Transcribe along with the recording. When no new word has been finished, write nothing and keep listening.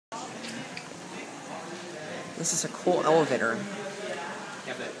This is a cool elevator.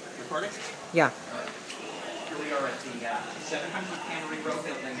 Have it recorded? Yeah. Here we are at the 700 Cannery Road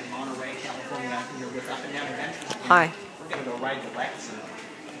building in Monterey, California. Here with Up and Down Adventures. Hi. We're going to go ride the Lexan.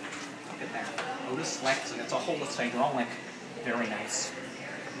 Look at that. Otis Lexan. It's a holeless hydraulic. Very nice.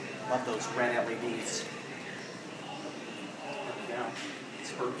 Love those red LEDs. There we go.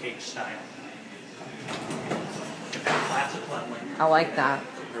 It's birdcage style. Look at that classic leveling. I like that.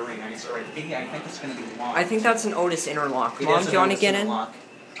 Very nice. All right, I think it's going to be locked. I think that's an Otis interlock. Mom, do you want to get in?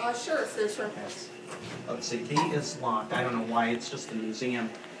 Sure, sure. Yes. Let's see, key is locked. I don't know why, it's just a museum.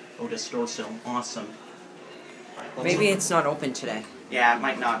 Otis door sill. Awesome. Right, Maybe it's not open today. Yeah, it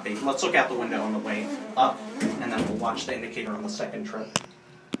might not be. Let's look out the window on the way up, and then we'll watch the indicator on the second trip.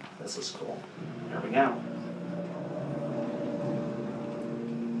 This is cool. There we go.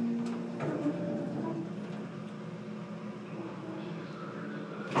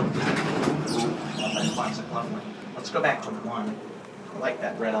 Love that classic lovely. Let's go back to 1. I like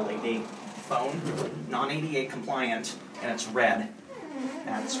that red LED. Phone, non-ADA compliant, and it's red.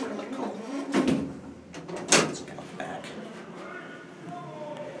 That's really cool. Let's go back.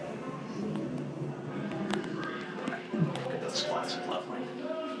 Look at this classic lovely.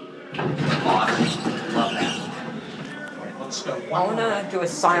 Awesome. Love that. Alright, let's go one I want more. to do a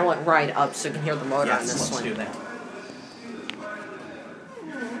silent ride up so you can hear the motor on Yes, this one. let's do that.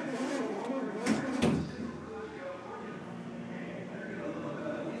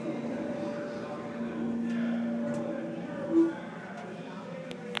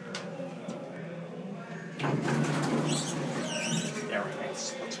 Very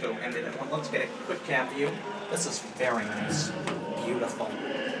nice. Let's go end it at 1. Let's get a quick cab view. This is very nice. Beautiful.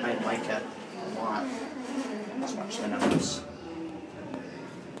 I like it a lot. Let's watch the numbers.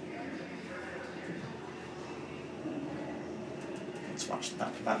 Let's watch the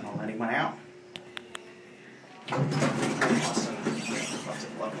button already went out. Awesome. That's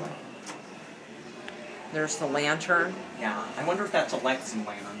lovely. There's the lantern. Yeah, I wonder if that's a Lexan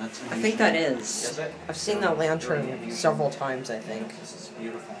lantern. That's I think that is. Is it? I've seen that lantern several times, I think. This is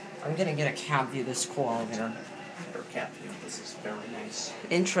beautiful. I'm going to get a cab view of this cool elevator. Or cap view. This is very nice.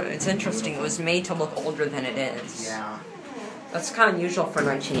 It's interesting. It was made to look older than it is. Yeah. That's kind of unusual for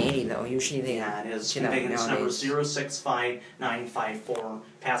 1980, though. Usually they Yeah, it is. do that Conveyance number nowadays. 065954.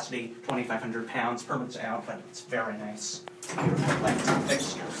 Capacity 2,500 pounds. Permits out, but it's very nice. Beautiful Lexan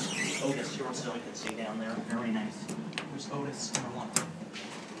fixtures. Otis, yours still you can see down there. Very nice. There's Otis and a lot.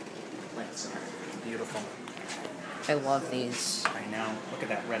 Lexan. Beautiful. I love these. I know. Look at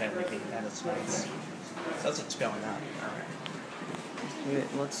that red LED. That is nice. Says it's going up. Alright.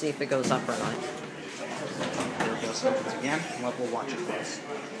 Let's see if it goes up or not. There it goes. Opens again. We'll watch it close.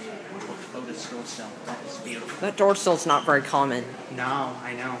 Otis door sill. That is beautiful. That door still's not very common. No,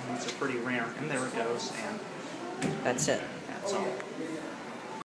 I know. These are pretty rare. And there it goes. And That's it. that's all.